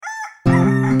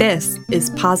This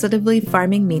is Positively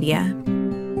Farming Media.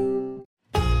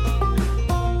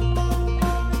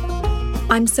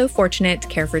 I'm so fortunate to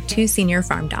care for 2 senior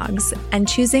farm dogs, and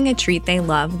choosing a treat they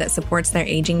love that supports their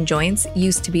aging joints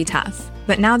used to be tough.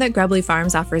 But now that Grubbly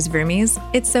Farms offers Vroomies,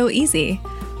 it's so easy.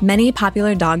 Many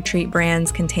popular dog treat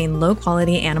brands contain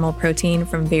low-quality animal protein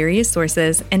from various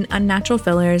sources and unnatural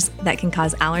fillers that can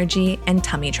cause allergy and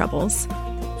tummy troubles.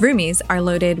 Vroomies are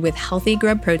loaded with healthy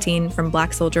grub protein from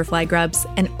black soldier fly grubs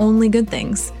and only good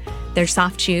things. They're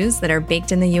soft chews that are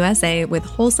baked in the USA with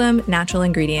wholesome, natural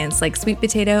ingredients like sweet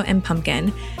potato and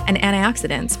pumpkin, and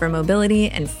antioxidants for mobility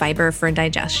and fiber for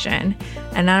digestion.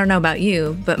 And I don't know about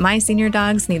you, but my senior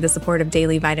dogs need the support of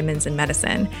daily vitamins and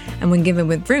medicine. And when given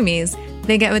with Vroomies,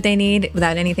 they get what they need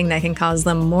without anything that can cause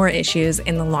them more issues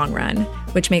in the long run,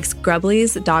 which makes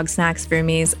Grubbly's Dog Snacks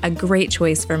Vroomies a great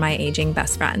choice for my aging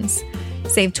best friends.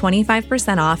 Save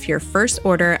 25% off your first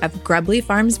order of Grubbly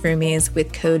Farms Vroomies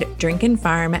with code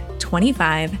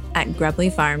DRINKANDFARM25 at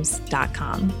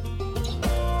grubblyfarms.com.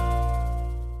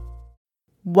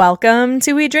 Welcome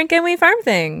to We Drink and We Farm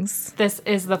Things. This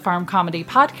is the farm comedy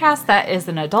podcast that is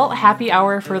an adult happy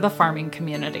hour for the farming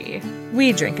community.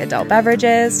 We drink adult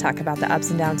beverages, talk about the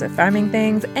ups and downs of farming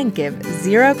things, and give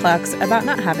 0 clucks about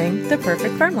not having the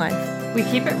perfect farm life. We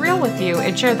keep it real with you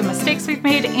and share the mistakes we've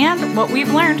made and what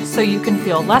we've learned so you can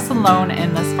feel less alone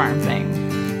in this farm thing.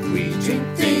 We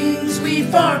drink things, we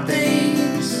farm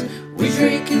things, we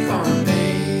drink and farm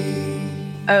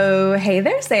things. Oh, hey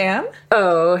there, Sam.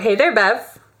 Oh, hey there,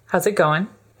 Bev. How's it going?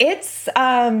 It's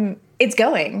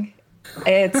going.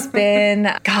 It's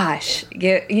been, gosh,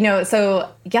 so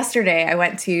yesterday I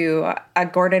went to a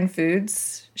Gordon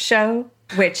Foods show,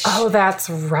 which... Oh, that's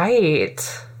right.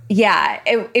 Yeah,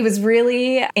 it was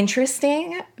really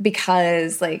interesting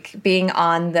because, like, being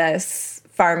on this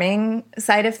farming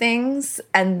side of things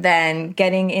and then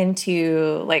getting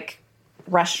into, like,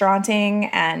 restauranting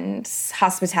and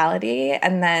hospitality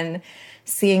and then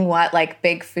seeing what, like,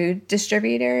 big food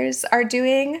distributors are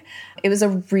doing. It was a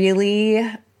really,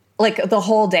 like, the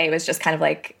whole day was just kind of,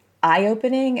 like,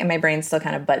 eye-opening, and my brain's still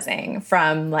kind of buzzing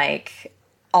from, like,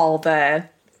 all the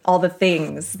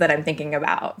things that I'm thinking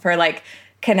about for, like,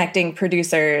 connecting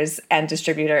producers and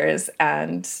distributors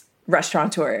and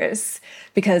restaurateurs,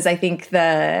 because I think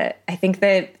that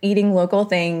eating local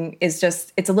thing is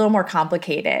just, it's a little more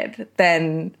complicated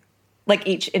than, like,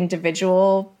 each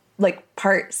individual, like,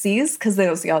 part sees, because they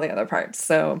don't see all the other parts.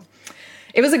 So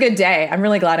it was a good day. I'm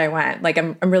really glad I went. Like,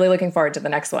 I'm really looking forward to the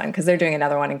next one because they're doing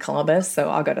another one in Columbus,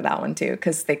 so I'll go to that one too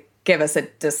because they give us a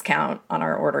discount on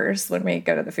our orders when we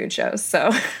go to the food shows. So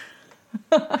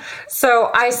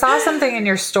I saw something in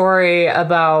your story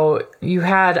about you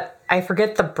had, I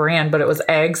forget the brand, but it was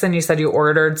eggs, and you said you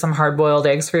ordered some hard-boiled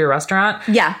eggs for your restaurant.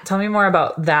 Yeah. Tell me more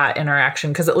about that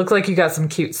interaction, because it looked like you got some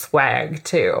cute swag,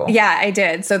 too. Yeah, I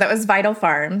did. So that was Vital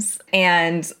Farms,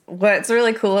 and what's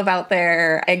really cool about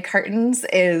their egg cartons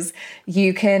is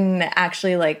you can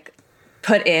actually, like,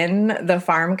 put in the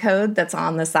farm code that's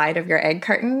on the side of your egg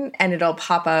carton, and it'll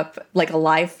pop up, like, a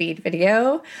live feed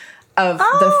video of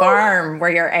the farm where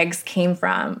your eggs came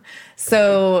from.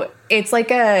 So it's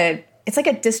like a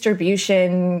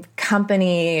distribution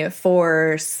company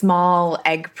for small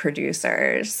egg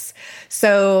producers.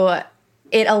 So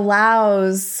it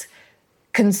allows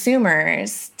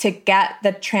consumers to get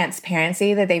the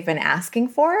transparency that they've been asking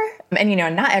for. And,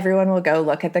 not everyone will go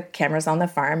look at the cameras on the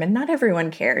farm, and not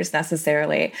everyone cares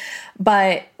necessarily.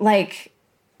 But, like,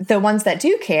 the ones that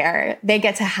do care, they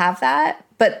get to have that.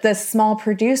 But the small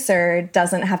producer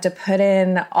doesn't have to put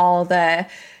in all the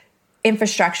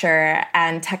infrastructure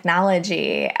and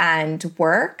technology and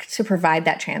work to provide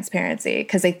that transparency.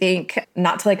 Because I think,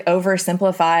 not to, like,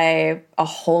 oversimplify a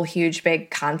whole huge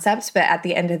big concept, but at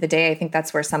the end of the day, I think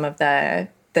that's where some of the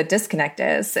disconnect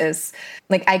is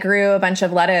like, I grew a bunch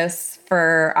of lettuce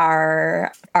for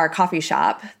our coffee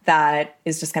shop that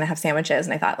is just going to have sandwiches.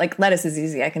 And I thought, like, lettuce is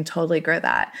easy. I can totally grow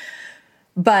that.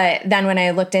 But then when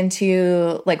I looked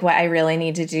into, like, what I really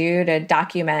need to do to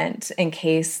document in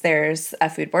case there's a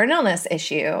foodborne illness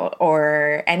issue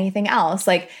or anything else,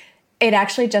 like, it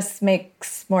actually just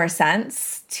makes more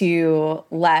sense to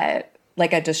let,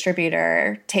 like, a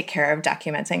distributor take care of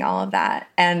documenting all of that.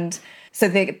 And so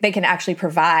they can actually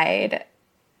provide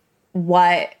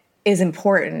what is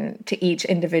important to each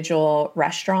individual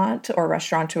restaurant or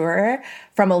restaurateur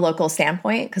from a local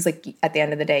standpoint, because, like, at the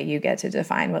end of the day, you get to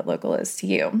define what local is to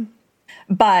you.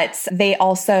 But they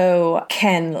also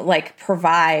can, like,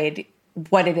 provide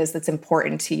what it is that's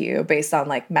important to you based on,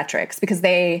 like, metrics, because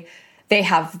they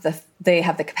have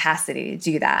the capacity to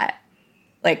do that.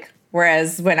 Like,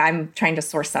 whereas when I'm trying to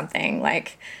source something,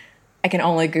 like, I can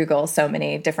only Google so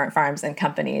many different farms and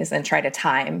companies and try to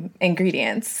time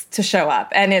ingredients to show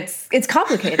up. And it's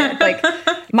complicated. Like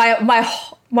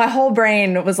my whole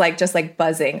brain was like just like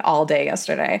buzzing all day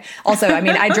yesterday. Also, I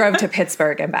mean, I drove to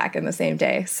Pittsburgh and back in the same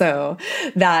day. So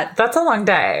that's a long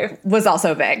day. Was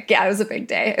also big. Yeah, it was a big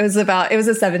day. It was a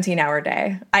 17-hour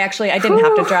day. I didn't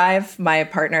have to drive. My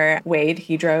partner, Wade,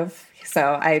 he drove.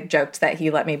 So I joked that he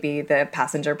let me be the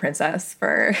passenger princess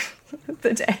for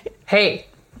the day. Hey,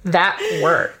 that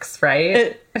works,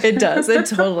 right? It does. It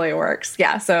totally works.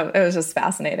 Yeah. So it was just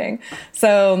fascinating.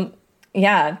 So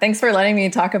yeah, thanks for letting me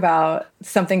talk about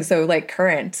something so like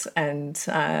current and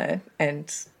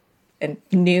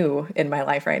new in my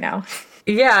life right now.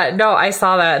 Yeah, no, I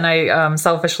saw that and I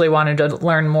selfishly wanted to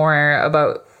learn more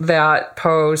about that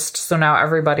post. So now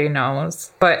everybody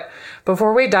knows. But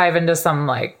before we dive into some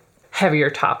like heavier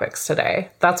topics today,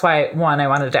 that's why, one, I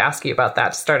wanted to ask you about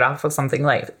that to start off with something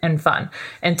light and fun.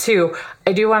 And two,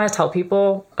 I do want to tell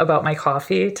people about my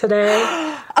coffee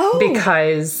today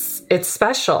because it's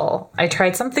special. I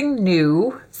tried something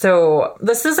new. So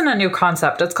this isn't a new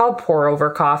concept. It's called pour over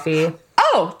coffee.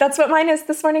 Oh, that's what mine is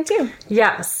this morning too.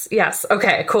 Yes.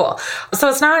 Okay, cool. So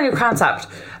it's not a new concept,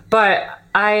 but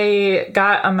I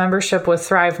got a membership with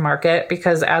Thrive Market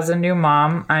because as a new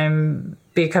mom, I'm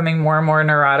becoming more and more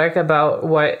neurotic about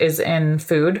what is in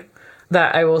food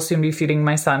that I will soon be feeding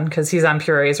my son because he's on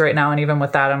purees right now. And even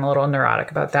with that, I'm a little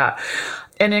neurotic about that.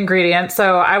 An ingredient.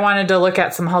 So I wanted to look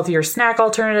at some healthier snack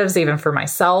alternatives, even for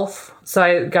myself. So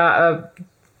I got a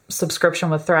subscription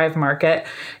with Thrive Market,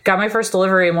 got my first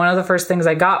delivery. And one of the first things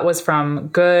I got was from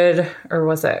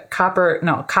Copper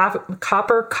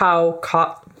Cow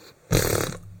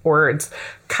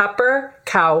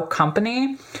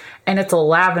Company. And it's a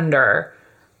lavender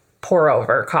pour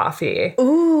over coffee.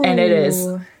 Ooh. And it is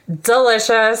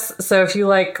delicious. So if you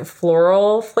like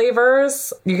floral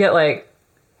flavors, you get like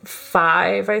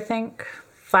 5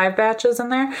 batches in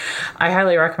there. I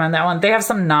highly recommend that one. They have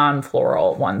some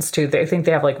non-floral ones too. They think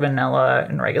they have like vanilla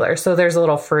and regular. So there's a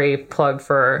little free plug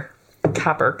for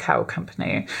Copper Cow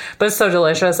Company. But it's so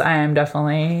delicious. I am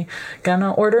definitely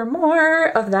gonna order more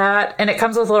of that. And it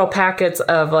comes with little packets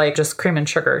of like just cream and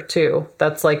sugar too.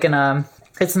 That's like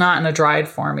it's not in a dried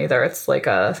form either. It's like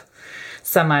a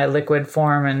semi-liquid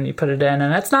form and you put it in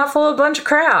and it's not full of a bunch of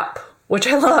crap, which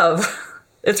I love.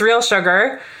 It's real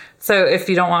sugar. So if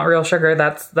you don't want real sugar,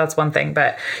 that's one thing.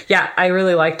 But yeah, I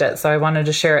really liked it. So I wanted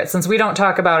to share it since we don't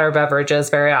talk about our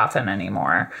beverages very often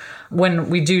anymore. When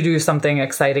we do something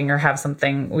exciting or have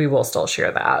something, we will still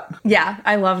share that. Yeah,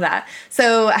 I love that.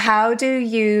 So how do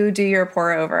you do your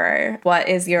pour over? What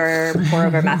is your pour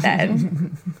over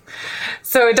method?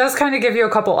 So it does kind of give you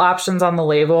a couple options on the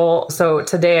label. So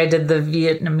today I did the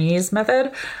Vietnamese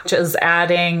method, which is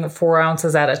adding 4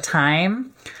 ounces at a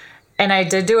time. And I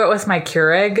did do it with my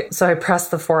Keurig. So I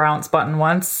pressed the 4 ounce button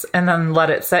once and then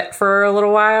let it sit for a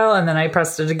little while. And then I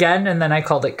pressed it again and then I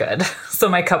called it good. So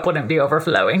my cup wouldn't be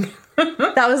overflowing.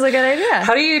 That was a good idea.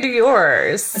 How do you do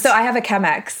yours? So I have a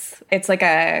Chemex. It's like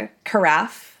a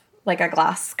carafe, like a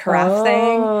glass carafe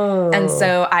thing. And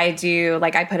so I do,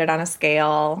 like, I put it on a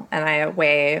scale and I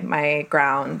weigh my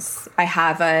grounds. I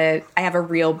have a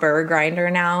real burr grinder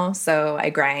now. So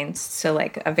I grind to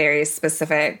like a very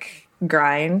specific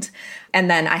grind. And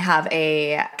then I have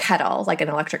a kettle, like an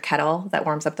electric kettle that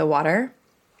warms up the water.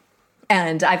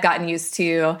 And I've gotten used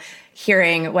to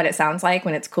hearing what it sounds like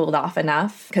when it's cooled off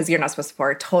enough, because you're not supposed to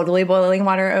pour totally boiling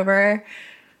water over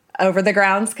the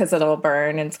grounds because it'll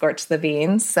burn and scorch the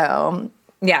beans. So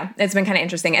yeah, it's been kind of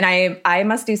interesting. And I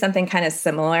must do something kind of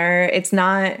similar. It's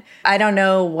not, I don't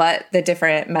know what the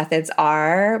different methods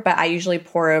are, but I usually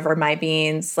pour over my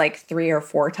beans like 3 or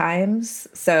 4 times.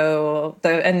 So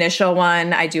the initial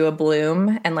one, I do a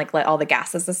bloom and like let all the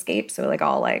gases escape. So like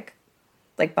all like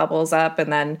bubbles up.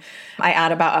 And then I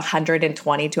add about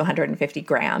 120 to 150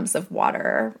 grams of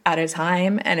water at a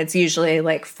time. And it's usually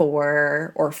like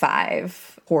 4 or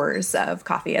 5 pours of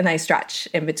coffee. And I stretch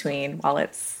in between while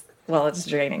it's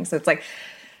draining. So it's like,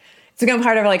 it's become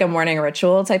part of like a morning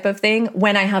ritual type of thing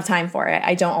when I have time for it.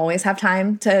 I don't always have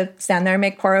time to stand there and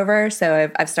make pour over.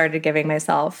 So I've started giving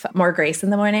myself more grace in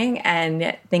the morning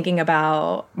and thinking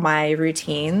about my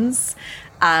routines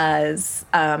as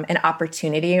an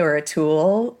opportunity or a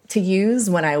tool to use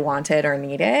when I want it or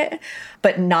need it,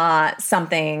 but not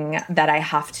something that I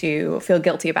have to feel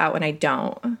guilty about when I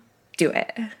don't do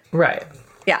it. Right.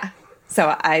 Yeah.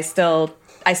 So I still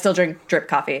drink drip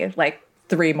coffee like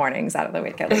 3 mornings out of the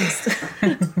week at least.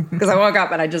 Because I woke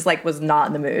up and I just like was not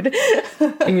in the mood.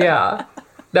 Yeah.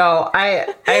 No,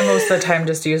 I most of the time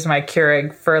just use my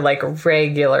Keurig for like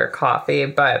regular coffee,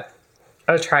 but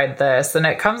tried this, and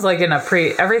it comes like in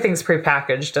everything's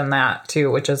prepackaged in that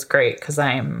too, which is great because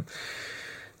I'm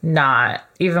not,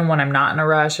 even when I'm not in a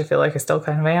rush, I feel like I still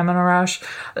kind of am in a rush.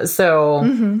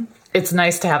 So it's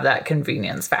nice to have that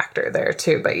convenience factor there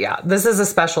too. But yeah, this is a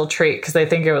special treat because I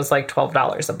think it was like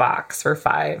 $12 a box for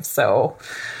 5. So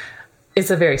it's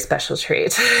a very special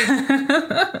treat.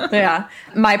 Yeah.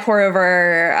 My pour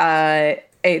over,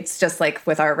 it's just like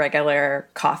with our regular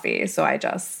coffee. So I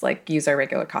just like use our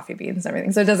regular coffee beans and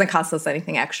everything. So it doesn't cost us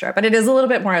anything extra, but it is a little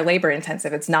bit more labor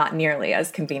intensive. It's not nearly as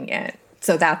convenient.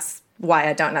 So that's why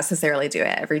I don't necessarily do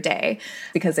it every day,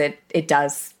 because it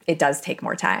does take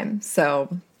more time. So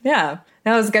yeah,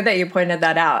 that was good that you pointed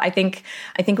that out. I think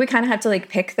we kind of have to like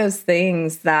pick those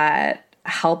things that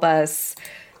help us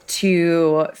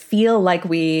to feel like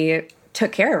we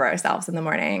took care of ourselves in the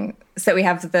morning, so we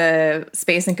have the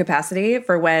space and capacity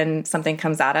for when something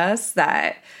comes at us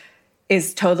that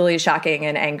is totally shocking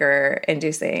and anger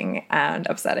inducing and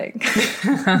upsetting.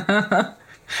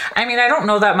 I mean, I don't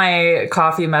know that my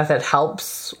coffee method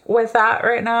helps with that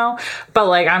right now, but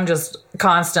like I'm just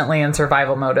constantly in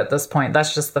survival mode at this point.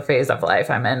 That's just the phase of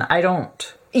life I'm in. I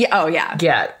don't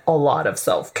get a lot of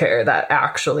self-care that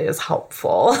actually is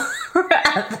helpful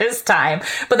at this time,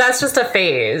 but that's just a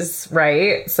phase,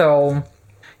 right? So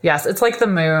yes, it's like the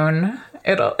moon.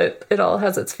 It all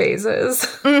has its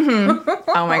phases. Oh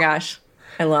my gosh,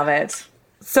 I love it.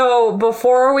 So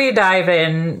before we dive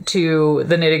into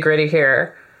the nitty-gritty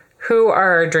here, who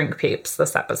are our drink peeps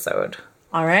this episode?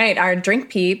 All right, our drink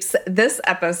peeps this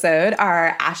episode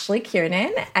are Ashley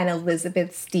Kiernan and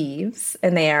Elizabeth Steves,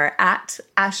 and they are at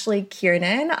Ashley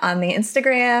Kiernan on the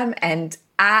Instagram and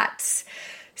at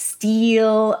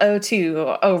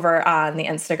Steel02 over on the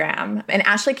Instagram. And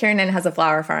Ashley Kiernan has a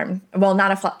flower farm. Well,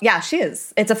 not a flower. Yeah, she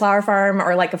is. It's a flower farm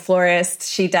or like a florist.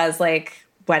 She does like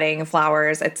wedding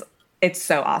flowers. It's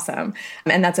so awesome.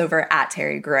 And that's over at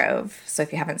Terry Grove. So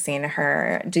if you haven't seen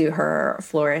her do her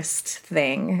florist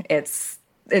thing, it's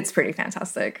pretty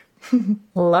fantastic.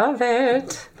 Love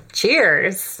it.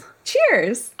 Cheers.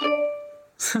 Cheers.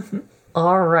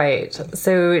 All right.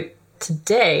 So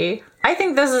today, I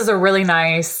think this is a really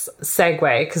nice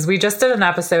segue because we just did an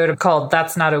episode called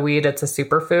That's Not a Weed, It's a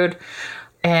Superfood.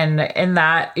 And in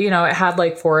that, it had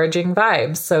like foraging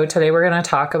vibes. So today we're going to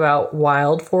talk about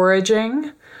wild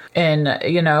foraging. And,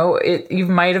 you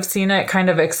might have seen it kind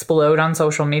of explode on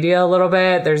social media a little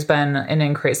bit. There's been an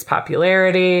increased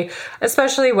popularity,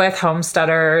 especially with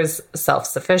homesteaders,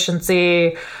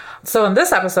 self-sufficiency. So in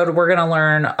this episode, we're going to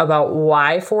learn about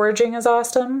why foraging is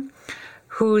awesome,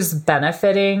 who's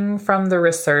benefiting from the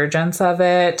resurgence of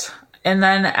it. And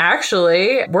then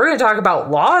actually, we're going to talk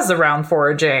about laws around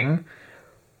foraging.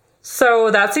 So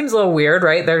that seems a little weird,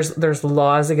 right? There's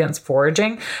laws against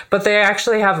foraging, but they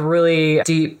actually have really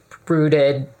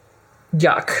deep-rooted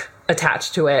yuck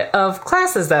attached to it of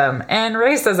classism and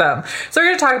racism. So we're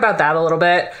going to talk about that a little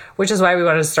bit, which is why we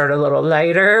wanted to start a little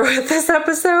lighter with this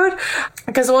episode,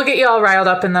 because we'll get you all riled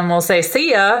up and then we'll say,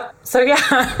 see ya. So yeah.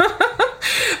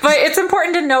 But it's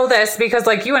important to know this because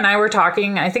like you and I were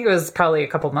talking, I think it was probably a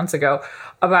couple months ago,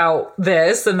 about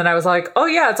this. And then I was like, oh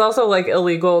yeah, it's also like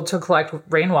illegal to collect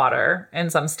rainwater in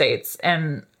some states.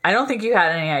 And I don't think you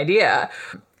had any idea.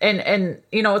 And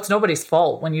it's nobody's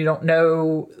fault when you don't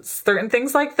know certain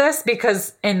things like this,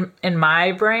 because in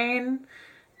my brain,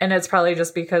 and it's probably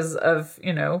just because of,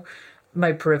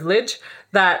 my privilege,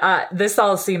 that this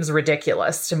all seems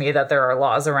ridiculous to me that there are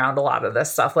laws around a lot of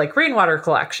this stuff, like rainwater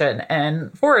collection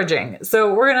and foraging.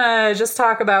 So we're going to just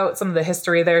talk about some of the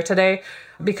history there today,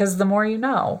 because the more you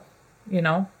know,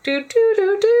 do,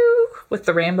 with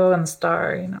the rainbow and the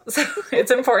star, So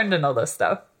it's important to know this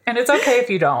stuff. And it's okay if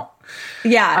you don't.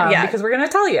 Yeah. Because we're going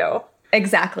to tell you.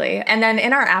 Exactly. And then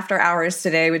in our after hours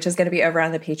today, which is going to be over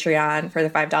on the Patreon for the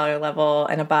 $5 level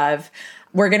and above,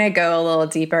 we're going to go a little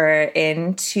deeper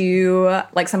into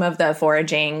like some of the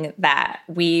foraging that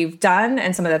we've done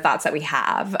and some of the thoughts that we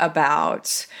have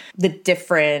about the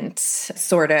different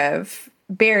sort of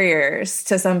barriers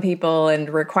to some people and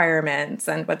requirements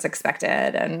and what's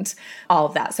expected and all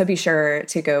of that. So be sure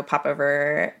to go pop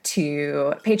over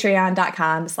to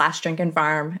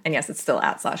patreon.com/drinkandfarm. And yes, it's still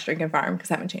at /drinkandfarm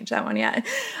because I haven't changed that one yet.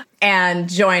 And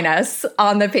join us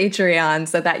on the Patreon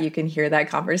so that you can hear that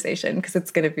conversation because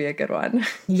it's going to be a good one.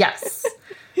 Yes.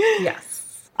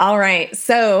 Yes. All right.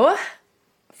 So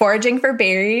foraging for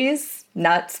berries,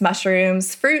 nuts,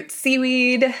 mushrooms, fruit,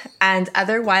 seaweed, and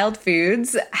other wild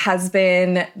foods has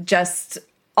been just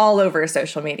all over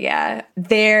social media.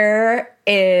 There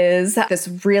is this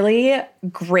really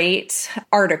great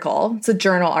article. It's a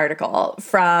journal article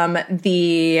from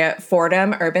the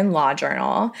Fordham Urban Law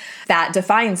Journal that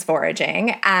defines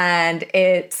foraging. And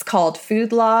it's called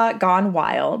Food Law Gone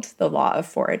Wild, the Law of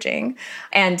Foraging.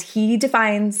 And he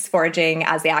defines foraging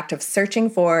as the act of searching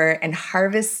for and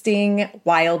harvesting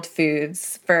wild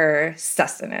foods for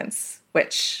sustenance,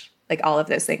 which, like all of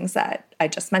those things that I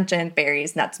just mentioned,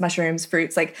 berries, nuts, mushrooms,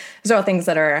 fruits, like those are all things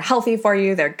that are healthy for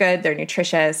you. They're good, they're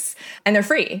nutritious, and they're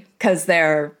free because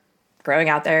they're growing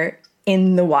out there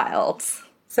in the wild.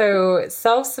 So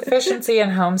self-sufficiency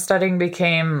and homesteading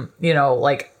became,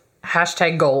 like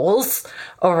hashtag goals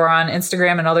over on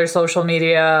Instagram and other social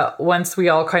media once we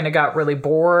all kind of got really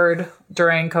bored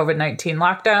during COVID-19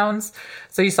 lockdowns.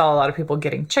 So you saw a lot of people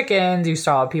getting chickens, you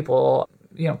saw people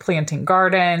planting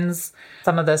gardens.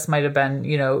 Some of this might have been,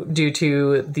 due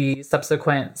to the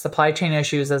subsequent supply chain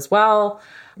issues as well.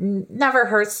 Never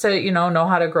hurts to, know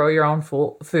how to grow your own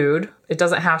food. It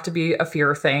doesn't have to be a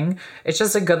fear thing. It's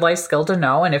just a good life skill to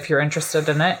know. And if you're interested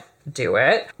in it, do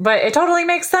it. But it totally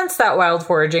makes sense that wild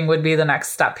foraging would be the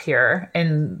next step here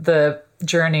in the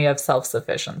journey of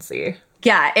self-sufficiency.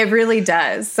 Yeah, it really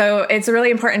does. So it's really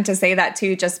important to say that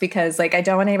too, just because I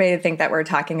don't want anybody to think that we're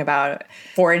talking about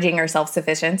foraging or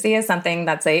self-sufficiency as something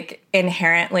that's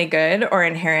inherently good or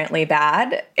inherently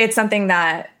bad. It's something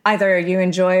that either you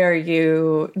enjoy or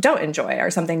you don't enjoy,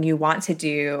 or something you want to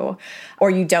do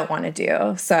or you don't want to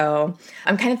do. So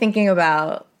I'm kind of thinking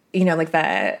about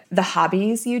the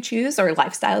hobbies you choose or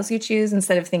lifestyles you choose,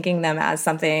 instead of thinking them as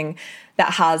something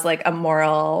that has a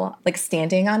moral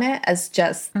standing on it, as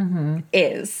just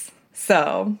is.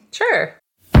 So sure.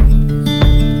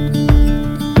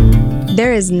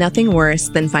 There is nothing worse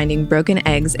than finding broken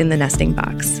eggs in the nesting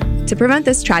box. To prevent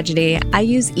this tragedy, I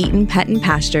use Eaton Pet and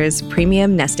Pasture's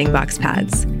premium nesting box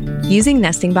pads. Using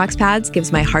nesting box pads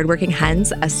gives my hardworking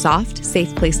hens a soft,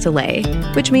 safe place to lay,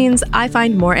 which means I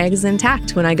find more eggs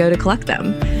intact when I go to collect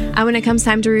them. And when it comes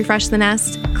time to refresh the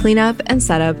nest, cleanup and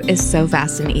setup is so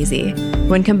fast and easy.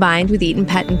 When combined with Eaton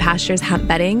Pet and Pasture's hemp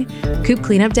bedding, coop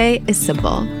cleanup day is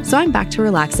simple, so I'm back to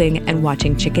relaxing and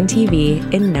watching chicken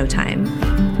TV in no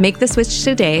time. Make the switch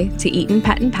today to Eaton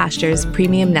Pet and Pasture's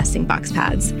premium nesting box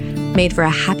pads, made for a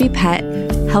happy pet,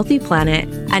 healthy planet,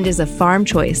 and is a farm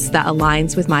choice that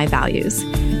aligns with my values.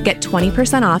 Get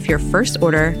 20% off your first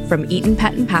order from Eaton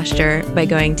Pet and Pasture by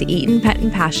going to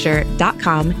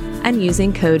EatonPetandPasture.com and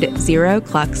using code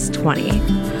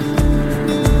 0clux20.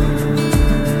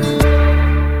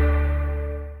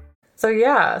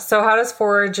 So how does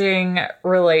foraging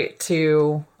relate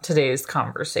to today's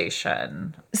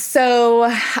conversation? So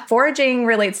foraging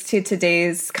relates to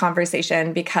today's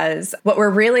conversation because what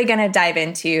we're really going to dive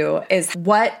into is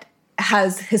what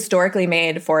has historically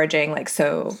made foraging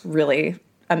so really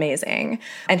amazing,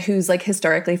 and who's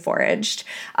historically foraged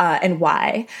and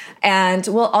why. And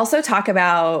we'll also talk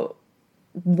about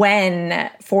when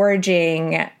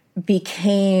foraging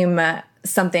became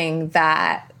something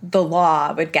that the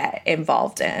law would get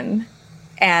involved in.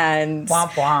 And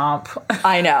womp womp.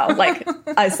 I know,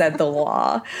 I said the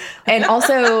law. And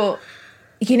also,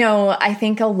 I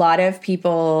think a lot of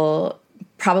people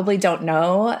probably don't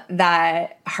know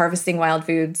that harvesting wild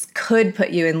foods could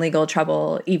put you in legal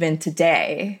trouble even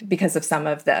today because of some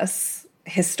of this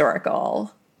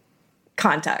historical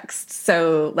context.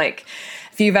 So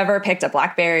if you've ever picked a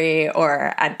blackberry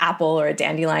or an apple or a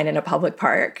dandelion in a public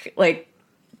park,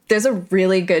 there's a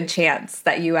really good chance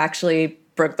that you actually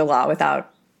broke the law without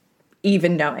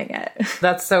even knowing it.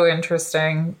 That's so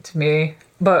interesting to me.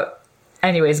 But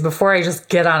anyways, before I just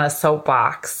get on a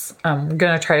soapbox, I'm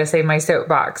going to try to save my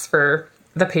soapbox for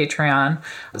the Patreon.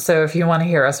 So if you want to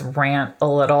hear us rant a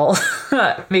little,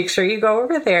 make sure you go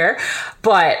over there.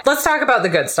 But let's talk about the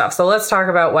good stuff. So let's talk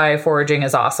about why foraging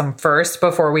is awesome first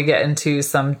before we get into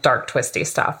some dark, twisty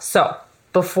stuff. So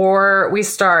before we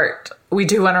start, we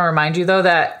do want to remind you, though,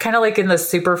 that kind of like in the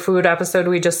superfood episode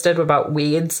we just did about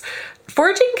weeds,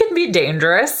 foraging can be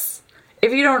dangerous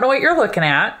if you don't know what you're looking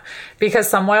at, because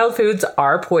some wild foods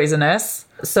are poisonous.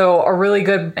 So a really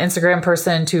good Instagram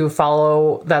person to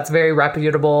follow that's very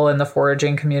reputable in the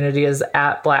foraging community is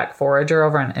at Black Forager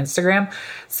over on Instagram.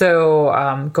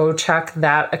 So go check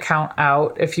that account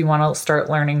out if you want to start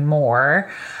learning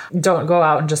more. Don't go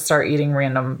out and just start eating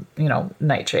random,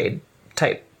 nightshade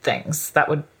type things. That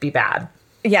would be bad.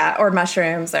 Yeah, or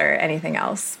mushrooms or anything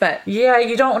else. But yeah,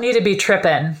 you don't need to be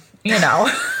tripping,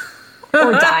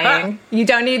 or dying. You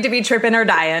don't need to be tripping or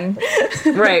dying.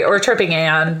 Right, or tripping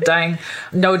and dying.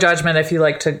 No judgment if you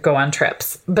like to go on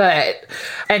trips. But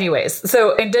anyways,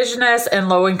 so indigenous and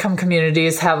low-income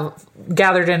communities have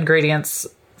gathered ingredients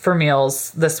for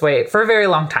meals this way for a very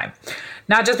long time.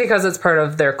 Not just because it's part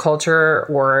of their culture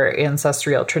or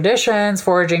ancestral traditions,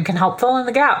 foraging can help fill in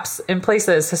the gaps in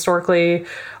places historically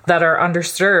that are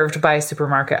underserved by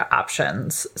supermarket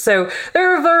options. So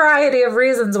there are a variety of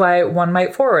reasons why one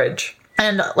might forage.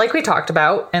 And like we talked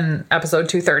about in episode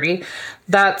 230,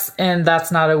 that's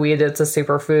not a weed, it's a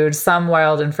superfood. Some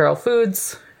wild and feral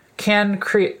foods can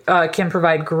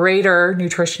provide greater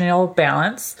nutritional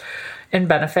balance and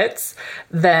benefits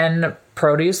than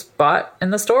produce bought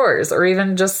in the stores, or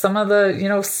even just some of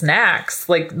the, snacks,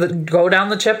 like go down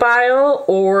the chip aisle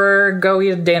or go eat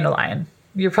a dandelion.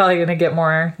 You're probably going to get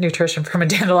more nutrition from a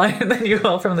dandelion than you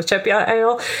will from the chip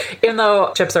aisle, even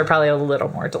though chips are probably a little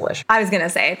more delicious. I was going to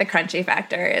say the crunchy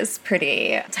factor is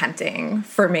pretty tempting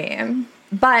for me.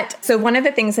 But so one of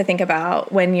the things to think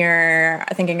about when you're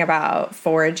thinking about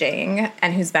foraging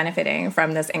and who's benefiting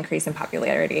from this increase in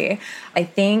popularity, I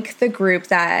think the group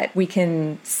that we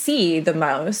can see the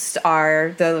most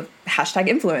are the hashtag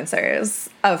influencers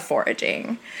of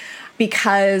foraging,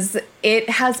 because it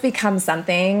has become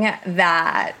something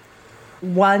that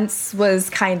once was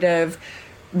kind of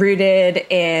rooted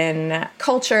in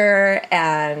culture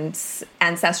and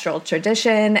ancestral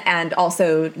tradition and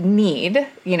also need,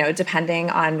 depending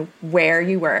on where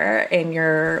you were in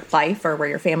your life or where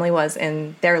your family was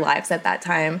in their lives at that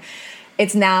time.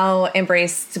 It's now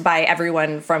embraced by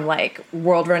everyone from like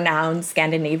world-renowned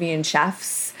Scandinavian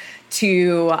chefs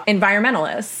to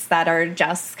environmentalists that are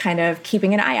just kind of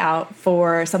keeping an eye out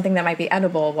for something that might be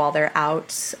edible while they're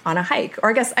out on a hike.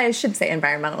 Or I guess I should say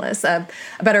environmentalists.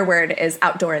 A better word is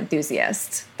outdoor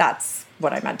enthusiast. That's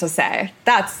what I meant to say.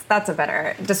 That's a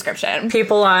better description.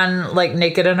 People on like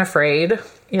Naked and Afraid.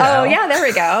 Oh, yeah, there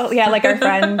we go. Yeah, like our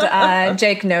friend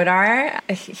Jake Nodar.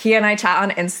 He and I chat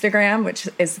on Instagram, which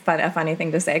is a funny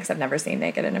thing to say because I've never seen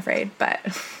Naked and Afraid, but...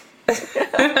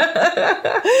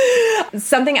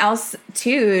 Something else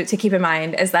too to keep in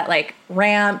mind is that like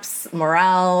ramps,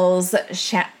 morels,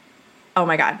 oh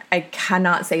my god, I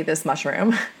cannot say this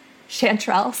mushroom.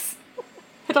 Chanterelles.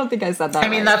 I don't think I said that. I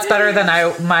mean, that's better than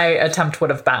my attempt would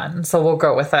have been, so we'll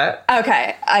go with it.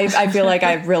 Okay, I feel like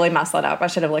I really messed that up. I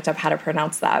should have looked up how to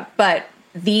pronounce that. But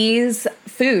these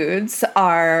foods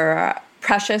are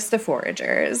precious to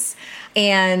foragers,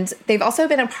 and they've also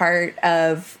been a part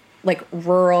of like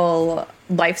rural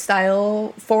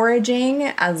lifestyle foraging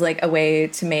as like a way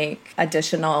to make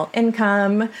additional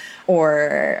income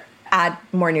or add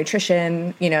more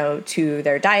nutrition, to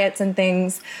their diets and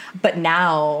things. But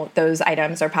now those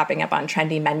items are popping up on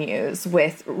trendy menus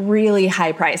with really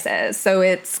high prices. So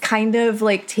it's kind of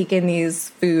like taking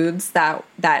these foods that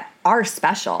are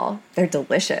special. They're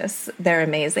delicious. They're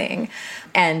amazing.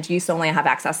 And you still only have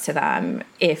access to them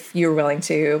if you're willing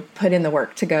to put in the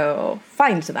work to go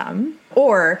find them,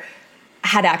 or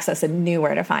had access and knew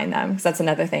where to find them. Because that's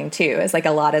another thing too, is like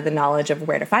a lot of the knowledge of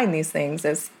where to find these things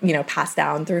is, passed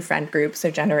down through friend groups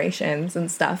or generations and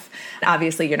stuff. And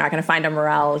obviously you're not going to find a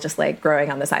morel just like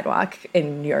growing on the sidewalk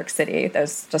in New York City.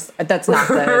 That's not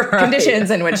the right.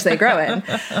 conditions in which they grow in.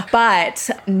 But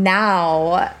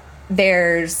now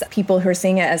there's people who are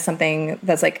seeing it as something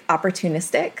that's like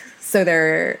opportunistic. So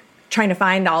they're trying to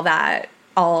find all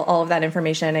of that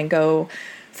information and go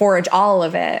forage all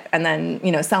of it, and then,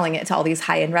 selling it to all these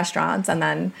high-end restaurants. And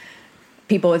then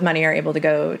people with money are able to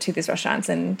go to these restaurants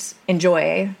and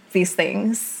enjoy these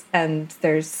things. And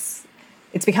it's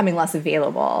becoming less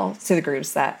available to the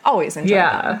groups that always enjoy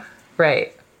them.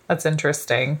 Right. That's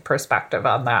interesting perspective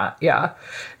on that. Yeah.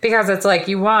 Because it's like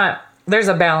there's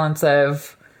a balance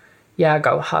of,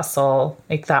 go hustle,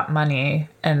 make that money.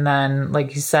 And then,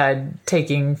 like you said,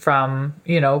 taking from,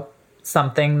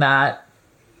 something that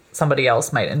somebody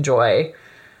else might enjoy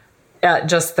at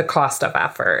just the cost of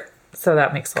effort. So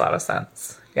that makes a lot of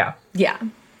sense. Yeah. Yeah.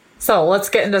 So let's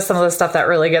get into some of the stuff that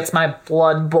really gets my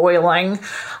blood boiling.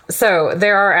 So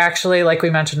there are actually, like we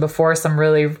mentioned before, some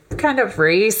really kind of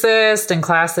racist and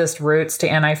classist roots to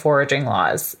anti-foraging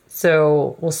laws.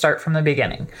 So we'll start from the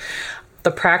beginning.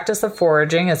 The practice of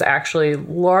foraging is actually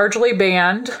largely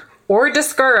banned or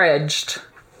discouraged,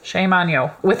 shame on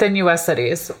you, within U.S.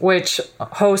 cities, which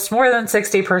host more than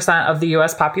 60% of the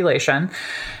U.S. population.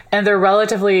 And they're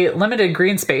relatively limited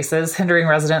green spaces, hindering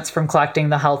residents from collecting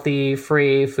the healthy,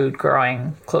 free food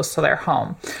growing close to their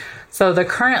home. So the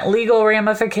current legal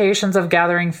ramifications of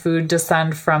gathering food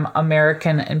descend from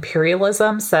American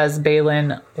imperialism, says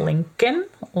Balin Lincoln.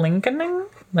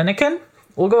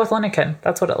 We'll go with Lincoln.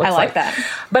 That's what it looks like. I like that.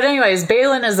 But anyways,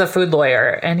 Balin is a food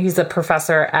lawyer, and he's a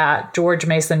professor at George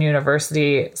Mason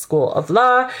University School of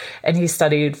Law, and he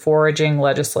studied foraging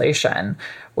legislation,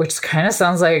 which kind of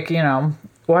sounds like,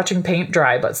 watching paint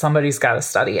dry, but somebody's got to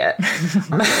study it.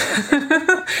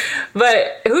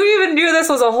 But who even knew this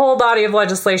was a whole body of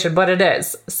legislation? But it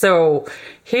is. So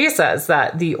he says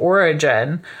that the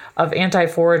origin of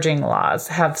anti-foraging laws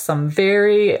have some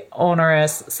very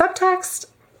onerous subtext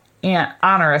and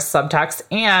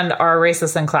are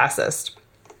racist and classist.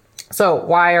 So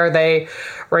why are they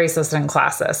racist and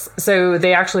classist? So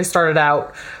they actually started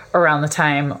out around the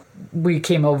time we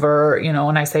came over, you know,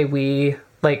 when I say we,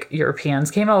 like Europeans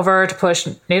came over to push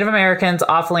Native Americans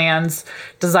off lands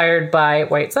desired by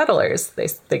white settlers.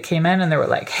 They came in and they were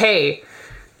like, hey,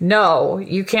 no,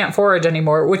 you can't forage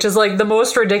anymore, which is like the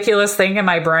most ridiculous thing in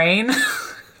my brain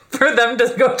for them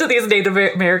to go to these Native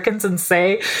Americans and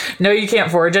say, no, you can't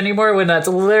forage anymore, when that's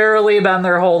literally been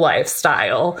their whole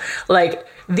lifestyle. Like,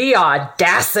 the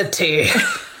audacity.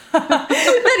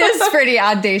 That is pretty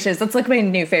audacious. That's like my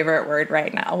new favorite word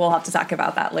right now. We'll have to talk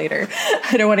about that later.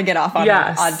 I don't want to get off on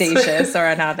an audacious or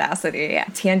an audacity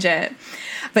tangent.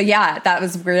 But yeah, that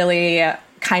was really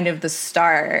kind of the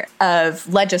start of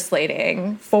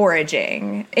legislating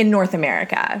foraging in North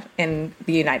America, in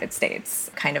the United States,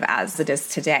 kind of as it is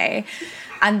today.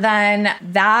 And then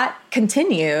that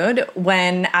continued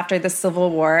when, after the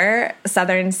Civil War,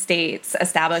 Southern states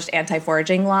established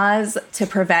anti-foraging laws to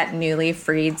prevent newly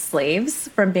freed slaves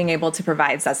from being able to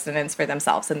provide sustenance for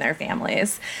themselves and their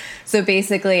families. So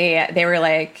basically, they were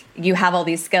like, you have all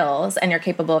these skills and you're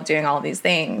capable of doing all of these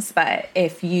things, but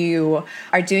if you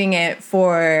are doing it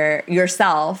for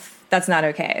yourself, that's not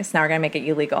okay. So now we're going to make it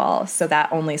illegal so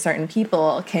that only certain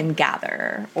people can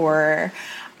gather or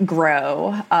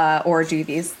grow or do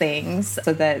these things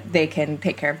so that they can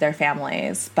take care of their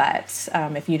families. But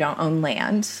if you don't own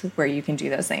land where you can do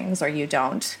those things, or you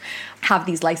don't have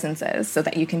these licenses so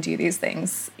that you can do these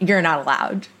things, you're not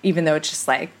allowed, even though it's just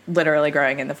like literally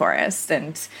growing in the forest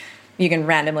and you can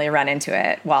randomly run into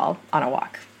it while on a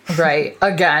walk. Right.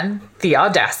 Again, the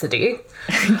audacity.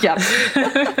 Yep.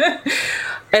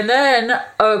 And then,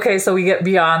 okay, so we get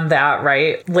beyond that,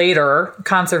 right? Later,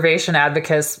 conservation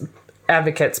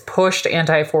advocates pushed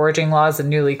anti-foraging laws in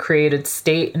newly created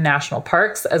state and national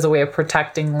parks as a way of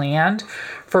protecting land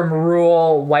from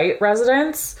rural white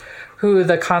residents who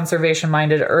the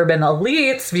conservation-minded urban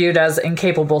elites viewed as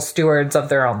incapable stewards of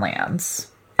their own lands.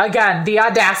 Again, the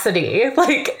audacity.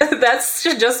 Like, that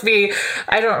should just be,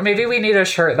 maybe we need a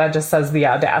shirt that just says the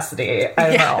audacity.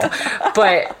 I don't know.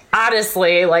 But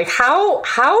honestly, like, how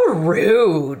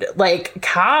rude. Like,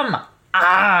 come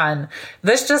on.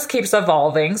 This just keeps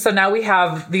evolving. So now we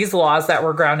have these laws that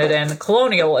were grounded in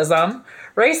colonialism,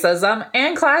 racism,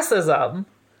 and classism.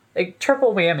 Like,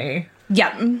 triple whammy.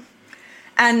 Yep.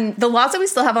 And the laws that we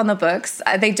still have on the books,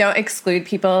 they don't exclude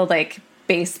people like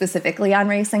based specifically on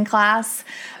race and class,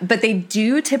 but they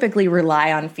do typically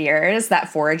rely on fears that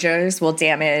foragers will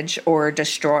damage or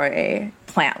destroy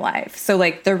plant life. So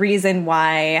like the reason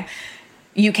why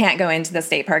you can't go into the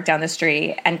state park down the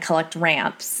street and collect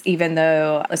ramps, even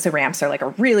though ramps are like a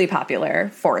really popular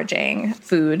foraging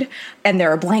food, and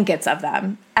there are blankets of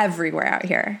them everywhere out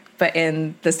here. But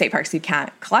in the state parks, you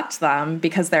can't collect them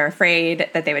because they're afraid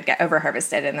that they would get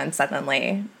overharvested and then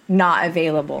suddenly not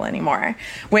available anymore.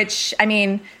 Which, I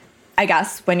mean, I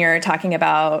guess when you're talking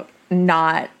about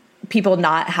people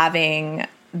not having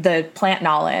the plant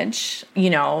knowledge, you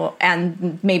know,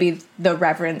 and maybe the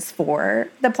reverence for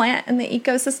the plant and the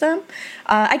ecosystem,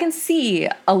 I can see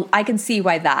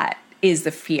why that is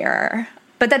the fear,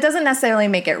 but that doesn't necessarily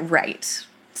make it right.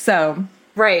 So.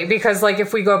 Right, because like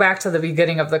if we go back to the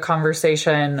beginning of the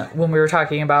conversation when we were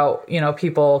talking about, you know,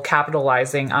 people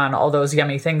capitalizing on all those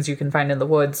yummy things you can find in the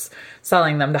woods,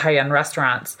 selling them to high-end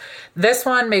restaurants, this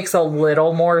one makes a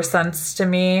little more sense to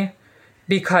me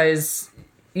because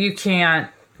you can't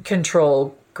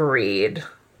control greed.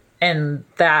 And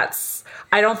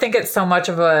I don't think it's so much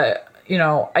of a, you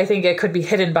know, I think it could be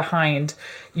hidden behind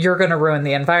you're going to ruin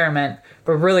the environment,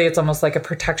 but really it's almost like a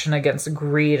protection against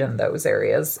greed in those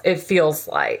areas. It feels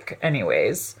like,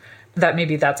 anyways, that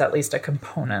maybe that's at least a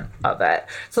component of it.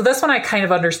 So this one I kind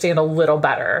of understand a little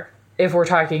better if we're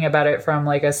talking about it from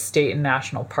like a state and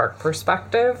national park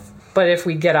perspective. But if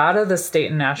we get out of the state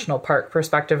and national park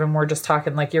perspective and we're just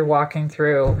talking like you're walking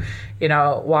through, you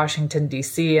know, Washington,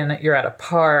 D.C. and you're at a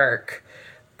park,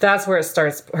 that's where it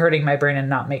starts hurting my brain and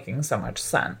not making so much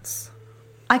sense.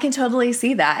 I can totally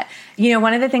see that. You know,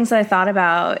 one of the things that I thought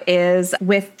about is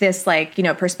with this, like, you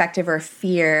know, perspective or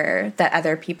fear that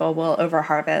other people will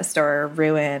overharvest or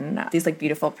ruin these like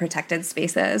beautiful protected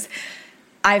spaces.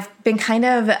 I've been kind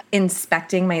of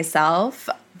inspecting myself.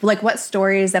 Like, what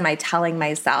stories am I telling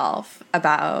myself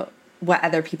about what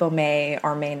other people may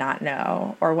or may not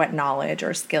know, or what knowledge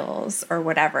or skills or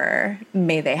whatever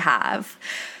may they have.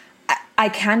 I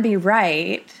can be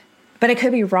right, but it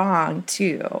could be wrong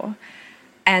too.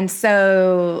 And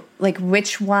so, like,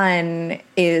 which one's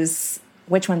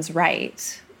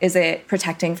right? Is it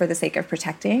protecting for the sake of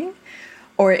protecting?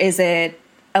 Or is it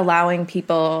allowing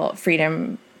people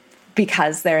freedom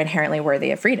because they're inherently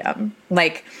worthy of freedom?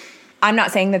 Like, I'm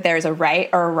not saying that there's a right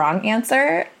or a wrong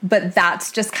answer, but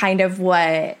that's just kind of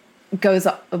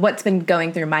what's been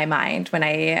going through my mind when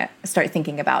I start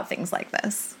thinking about things like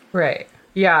this. Right.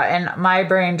 Yeah. And my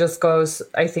brain just goes,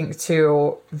 I think,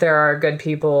 to there are good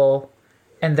people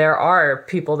and there are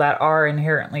people that are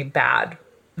inherently bad,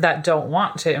 that don't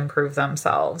want to improve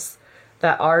themselves,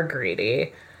 that are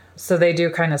greedy. So they do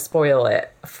kind of spoil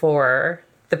it for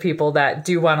the people that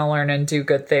do want to learn and do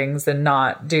good things and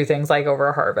not do things like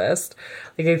overharvest.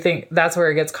 Like, I think that's where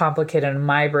it gets complicated in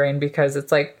my brain, because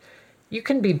it's like, you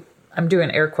can be, I'm doing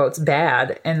air quotes,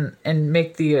 bad and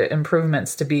make the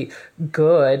improvements to be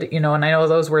good, and I know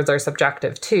those words are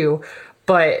subjective too,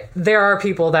 but there are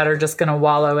people that are just going to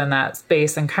wallow in that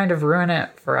space and kind of ruin it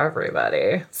for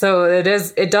everybody. So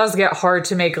it does get hard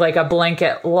to make like a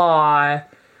blanket law.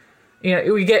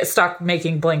 We get stuck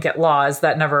making blanket laws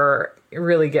that never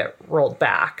really get rolled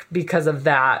back because of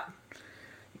that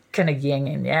kind of yin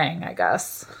and yang, I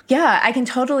guess. Yeah, I can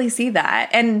totally see that.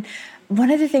 And one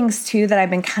of the things too that I've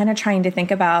been kind of trying to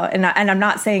think about, and I'm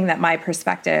not saying that my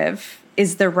perspective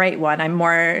is the right one. I'm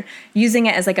more using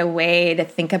it as like a way to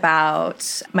think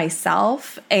about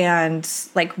myself and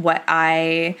like what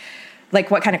kind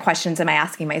of questions am I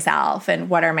asking myself and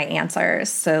what are my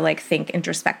answers to like think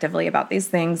introspectively about these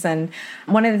things. And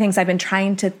one of the things I've been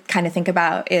trying to kind of think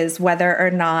about is whether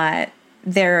or not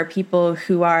there are people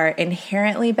who are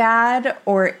inherently bad,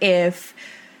 or if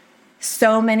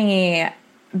so many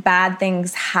bad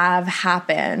things have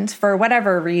happened for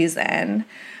whatever reason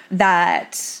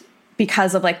that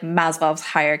because of like Maslow's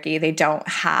hierarchy, they don't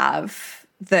have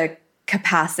the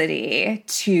capacity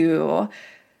to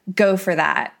go for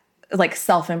that like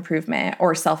self-improvement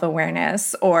or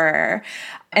self-awareness,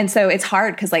 and so it's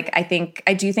hard because like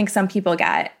I do think some people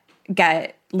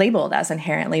get labeled as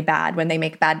inherently bad when they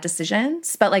make bad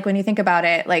decisions. But like when you think about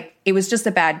it, like it was just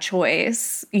a bad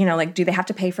choice, like do they have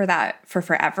to pay for that for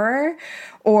forever?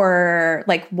 Or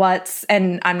like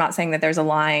and I'm not saying that there's a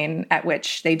line at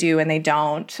which they do and they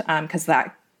don't, because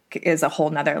that is a whole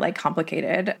nother like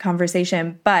complicated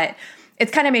conversation. But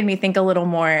it's kind of made me think a little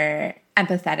more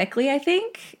empathetically, I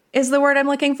think is the word I'm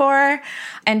looking for,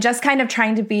 and just kind of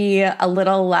trying to be a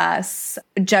little less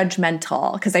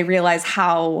judgmental, because I realize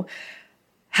how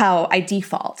I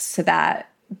default to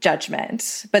that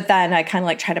judgment. But then I kind of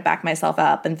like try to back myself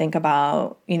up and think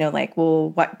about, like,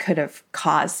 well, what could have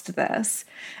caused this?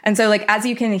 And so like, as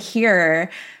you can hear,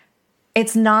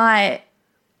 it's not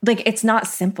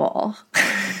simple.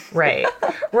 Right.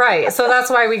 So that's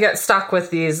why we get stuck with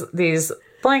these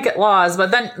blanket laws.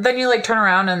 But then you like turn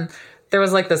around and there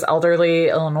was like this elderly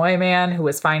Illinois man who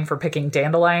was fined for picking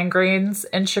dandelion greens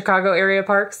in Chicago area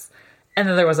parks. And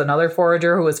then there was another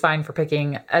forager who was fined for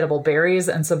picking edible berries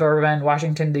in suburban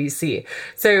Washington, D.C.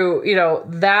 So,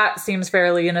 that seems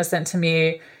fairly innocent to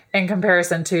me in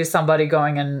comparison to somebody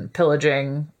going and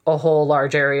pillaging a whole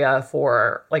large area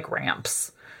for like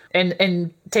ramps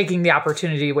and taking the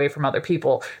opportunity away from other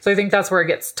people. So I think that's where it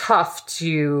gets tough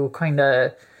to kind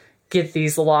of get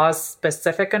these laws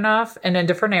specific enough and in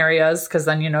different areas, because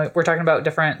then, we're talking about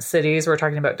different cities, we're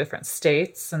talking about different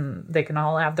states, and they can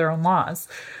all have their own laws.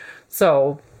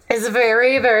 So it's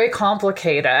very, very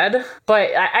complicated. But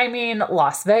I mean,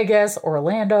 Las Vegas,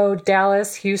 Orlando,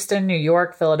 Dallas, Houston, New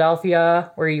York, Philadelphia,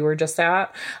 where you were just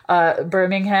at,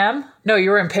 Birmingham. No, you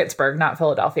were in Pittsburgh, not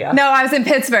Philadelphia. No, I was in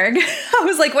Pittsburgh. I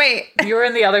was like, wait. You were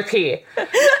in the other P.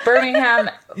 Birmingham,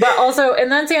 but also, and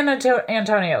then San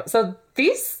Antonio. So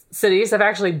these cities have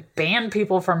actually banned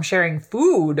people from sharing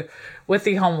food with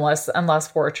the homeless and less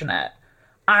fortunate,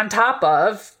 on top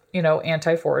of,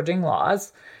 anti-foraging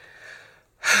laws.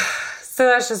 So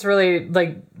that's just really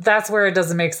like, that's where it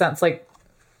doesn't make sense. Like,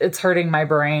 it's hurting my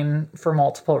brain for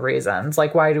multiple reasons.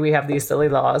 Like, why do we have these silly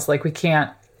laws? Like,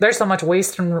 there's so much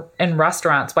waste in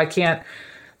restaurants. Why can't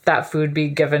that food be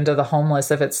given to the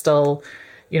homeless if it's still,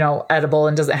 edible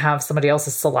and doesn't have somebody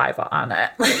else's saliva on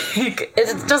it? Like,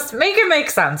 it's just make it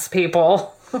make sense,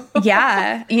 people.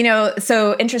 Yeah.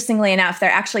 So interestingly enough,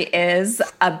 there actually is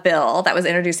a bill that was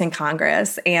introduced in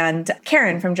Congress, and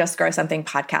Karen from Just Grow Something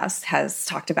podcast has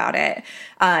talked about it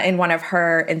in one of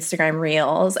her Instagram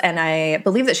reels. And I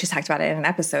believe that she's talked about it in an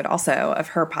episode also of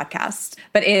her podcast.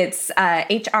 But it's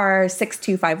HR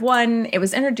 6251. It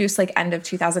was introduced like end of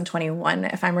 2021,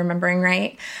 if I'm remembering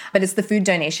right. But it's the Food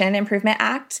Donation Improvement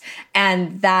Act.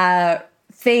 And the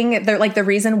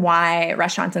reason why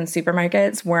restaurants and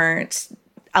supermarkets weren't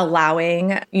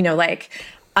allowing,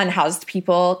 unhoused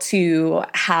people to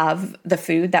have the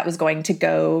food that was going to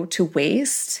go to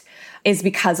waste is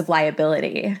because of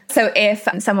liability. So if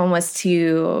someone was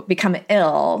to become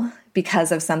ill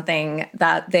because of something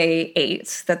that they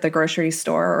ate that the grocery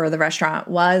store or the restaurant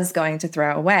was going to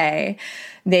throw away,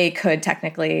 they could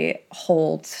technically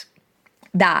hold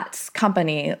that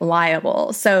company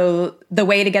liable. So the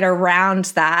way to get around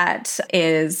that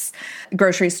is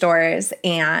grocery stores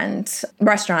and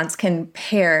restaurants can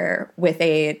pair with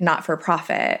a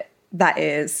not-for-profit that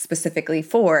is specifically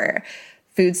for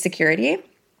food security.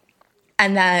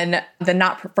 And then the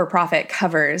not-for-profit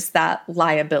covers that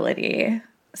liability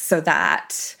so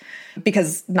that,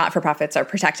 because not-for-profits are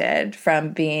protected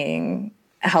from being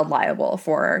held liable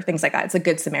for things like that. It's a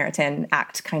Good Samaritan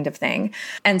Act kind of thing.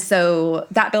 And so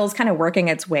that bill is kind of working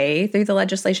its way through the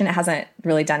legislation. It hasn't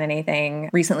really done anything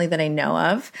recently that I know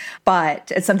of,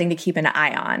 but it's something to keep an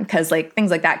eye on because things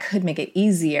like that could make it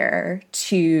easier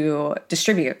to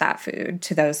distribute that food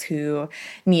to those who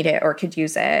need it or could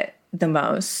use it the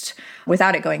most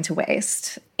without it going to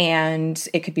waste. And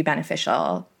it could be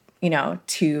beneficial,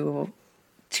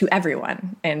 to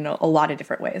everyone in a lot of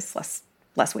different ways, less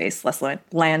waste, less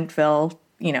landfill,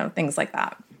 things like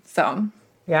that. So,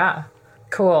 yeah,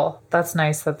 cool. That's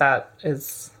nice that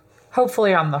is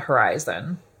hopefully on the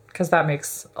horizon because that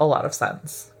makes a lot of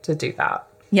sense to do that.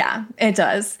 Yeah, it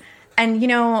does. And,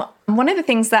 one of the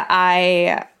things that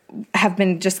I have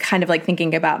been just kind of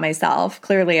thinking about myself,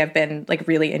 clearly I've been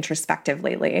really introspective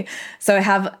lately. So I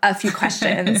have a few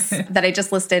questions that I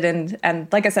just listed. And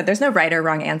like I said, there's no right or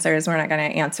wrong answers. We're not going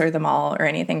to answer them all or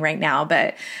anything right now,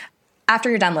 but after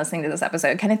you're done listening to this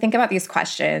episode, kind of think about these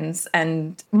questions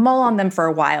and mull on them for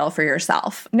a while for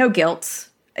yourself. No guilt,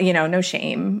 no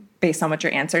shame based on what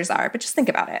your answers are, but just think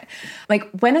about it.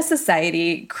 When a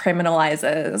society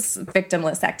criminalizes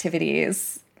victimless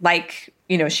activities like,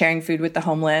 sharing food with the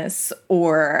homeless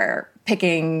or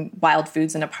picking wild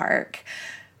foods in a park,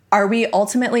 are we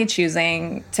ultimately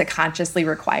choosing to consciously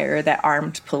require that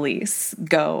armed police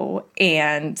go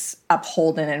and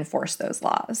uphold and enforce those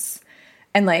laws?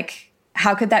 And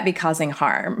how could that be causing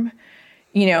harm?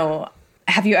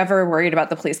 Have you ever worried about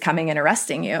the police coming and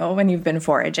arresting you when you've been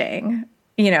foraging?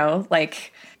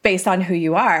 Based on who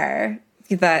you are,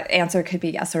 the answer could be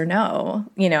yes or no.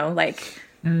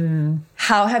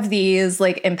 How have these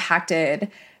impacted,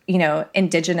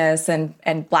 Indigenous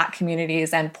and Black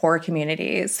communities and poor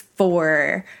communities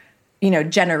for,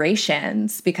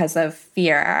 generations because of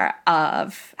fear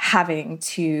of having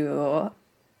to,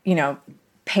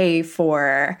 pay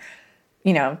for,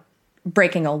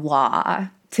 breaking a law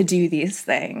to do these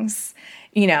things,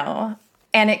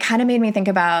 and it kind of made me think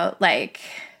about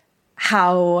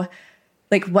how,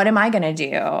 what am I going to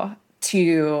do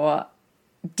to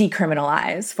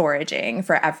decriminalize foraging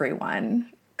for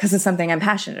everyone? Because it's something I'm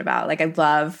passionate about. I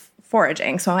love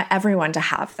foraging, so I want everyone to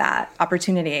have that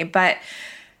opportunity. But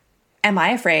am I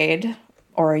afraid,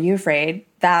 or are you afraid,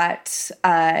 that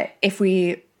if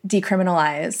we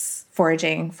decriminalize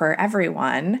foraging for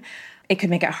everyone, it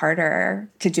could make it harder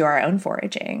to do our own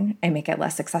foraging and make it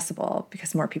less accessible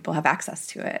because more people have access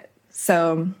to it?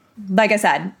 So, like I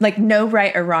said, no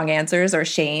right or wrong answers or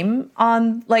shame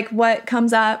on what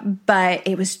comes up, but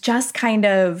it was just kind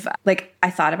of I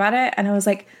thought about it and I was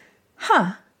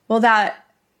well, that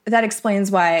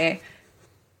explains why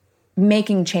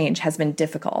making change has been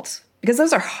difficult, because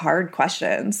those are hard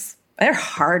questions. They're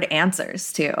hard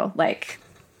answers too.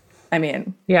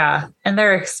 Yeah. And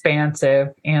they're expansive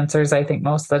answers, I think,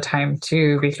 most of the time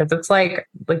too, because it's like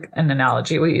an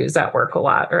analogy we use at work a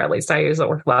lot, or at least I use at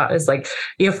work a lot, is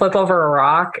you flip over a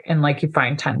rock and you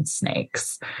find 10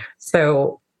 snakes.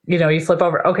 So, you flip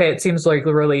over, okay, it seems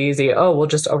really easy. Oh, we'll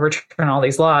just overturn all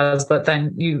these laws. But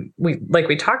then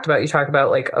we talked about,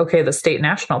 okay, the state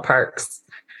national parks,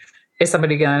 is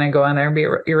somebody going to go in there and be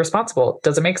irresponsible?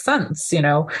 Does it make sense,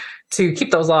 to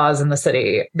keep those laws in the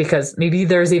city? Because maybe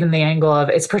there's even the angle of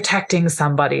it's protecting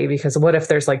somebody, because what if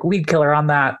there's weed killer on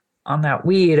that on that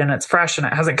weed and it's fresh and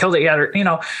it hasn't killed it yet, or,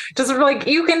 just like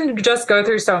you can just go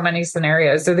through so many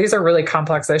scenarios. So these are really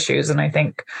complex issues. And I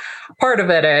think part of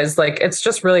it is like, it's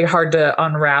just really hard to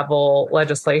unravel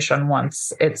legislation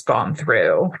once it's gone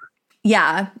through.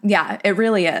 Yeah, it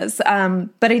really is.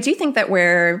 But I do think that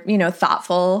we're,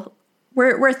 thoughtful.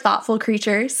 We're thoughtful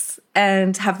creatures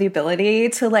and have the ability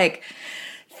to like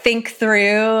think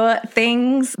through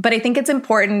things. But I think it's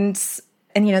important,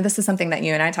 and this is something that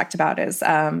you and I talked about, is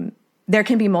there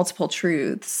can be multiple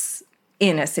truths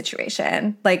in a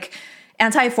situation. Like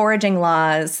anti-foraging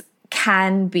laws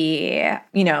can be,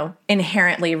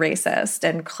 inherently racist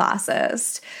and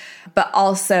classist, but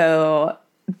also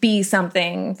be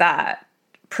something that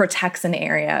protects an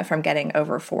area from getting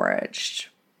overforaged.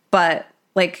 But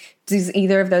like, does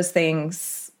either of those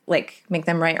things like make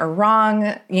them right or wrong?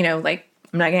 Like,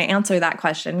 I'm not going to answer that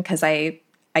question because I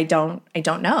don't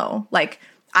know.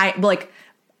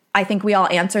 I think we all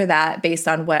answer that based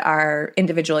on what our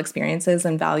individual experiences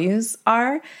and values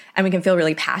are, and we can feel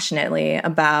really passionately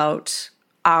about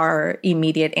our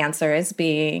immediate answer as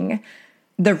being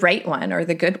the right one or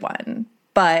the good one.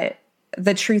 But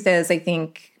the truth is, I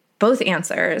think both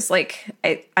answers, like,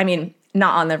 I mean,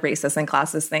 not on the racist and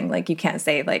classist thing. Like, you can't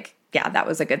say, like, yeah, that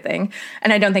was a good thing.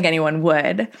 And I don't think anyone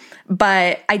would.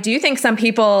 But I do think some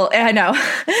people, I know,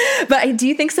 but I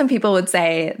do think some people would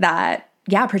say that,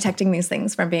 yeah, protecting these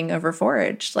things from being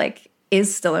overforaged, like,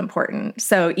 is still important.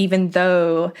 So even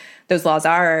though those laws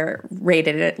are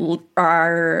rooted in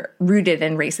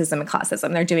racism and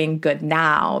classism, they're doing good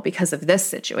now because of this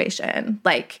situation.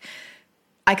 Like,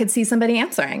 I could see somebody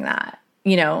answering that,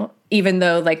 even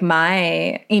though like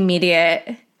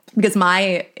because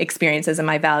my experiences and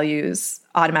my values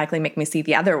automatically make me see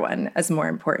the other one as more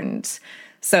important.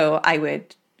 So I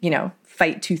would,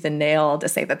 fight tooth and nail to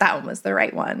say that one was the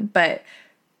right one. But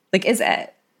like, is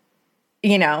it?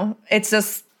 It's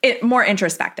just more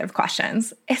introspective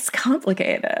questions. It's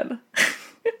complicated.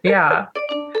 Yeah.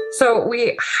 So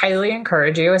we highly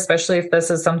encourage you, especially if this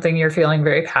is something you're feeling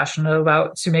very passionate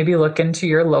about, to maybe look into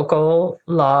your local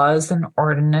laws and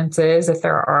ordinances, if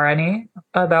there are any,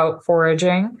 about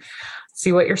foraging,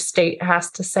 see what your state has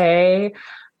to say.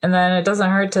 And then it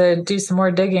doesn't hurt to do some more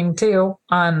digging too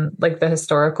on like the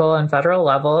historical and federal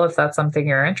level, if that's something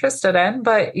you're interested in.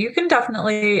 But you can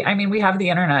definitely, we have the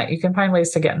internet. You can find ways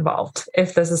to get involved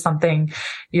if this is something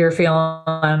you're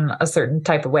feeling a certain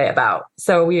type of way about.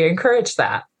 So we encourage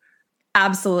that.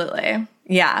 Absolutely.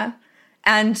 Yeah.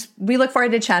 And we look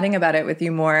forward to chatting about it with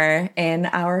you more in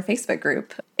our Facebook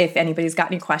group. If anybody's got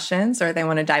any questions or they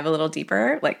want to dive a little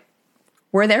deeper, like,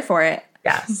 we're there for it.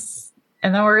 Yes.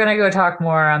 And then we're going to go talk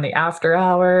more on the after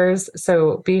hours.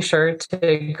 So be sure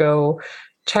to go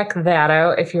check that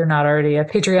out if you're not already a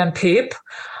Patreon peep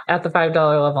at the $5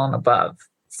 level and above.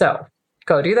 So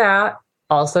go do that.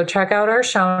 Also check out our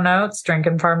show notes,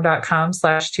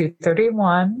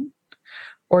 drinkandfarm.com/231.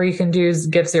 Or you can do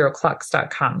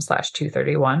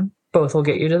givezeroclucks.com/231. Both will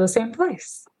get you to the same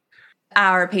place.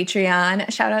 Our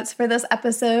Patreon shout-outs for this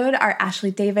episode are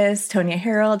Ashley Davis, Tonya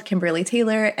Harold, Kimberly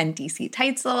Taylor, and DC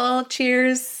Teitzel.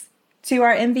 Cheers to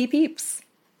our MVPeeps.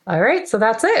 All right, so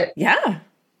that's it. Yeah.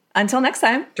 Until next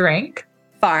time. Drink.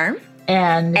 Farm.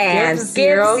 And give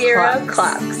zero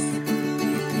clucks.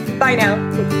 Bye now.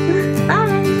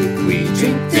 Bye. We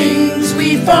drink things,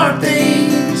 we farm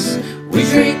things, we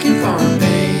drink and farm things.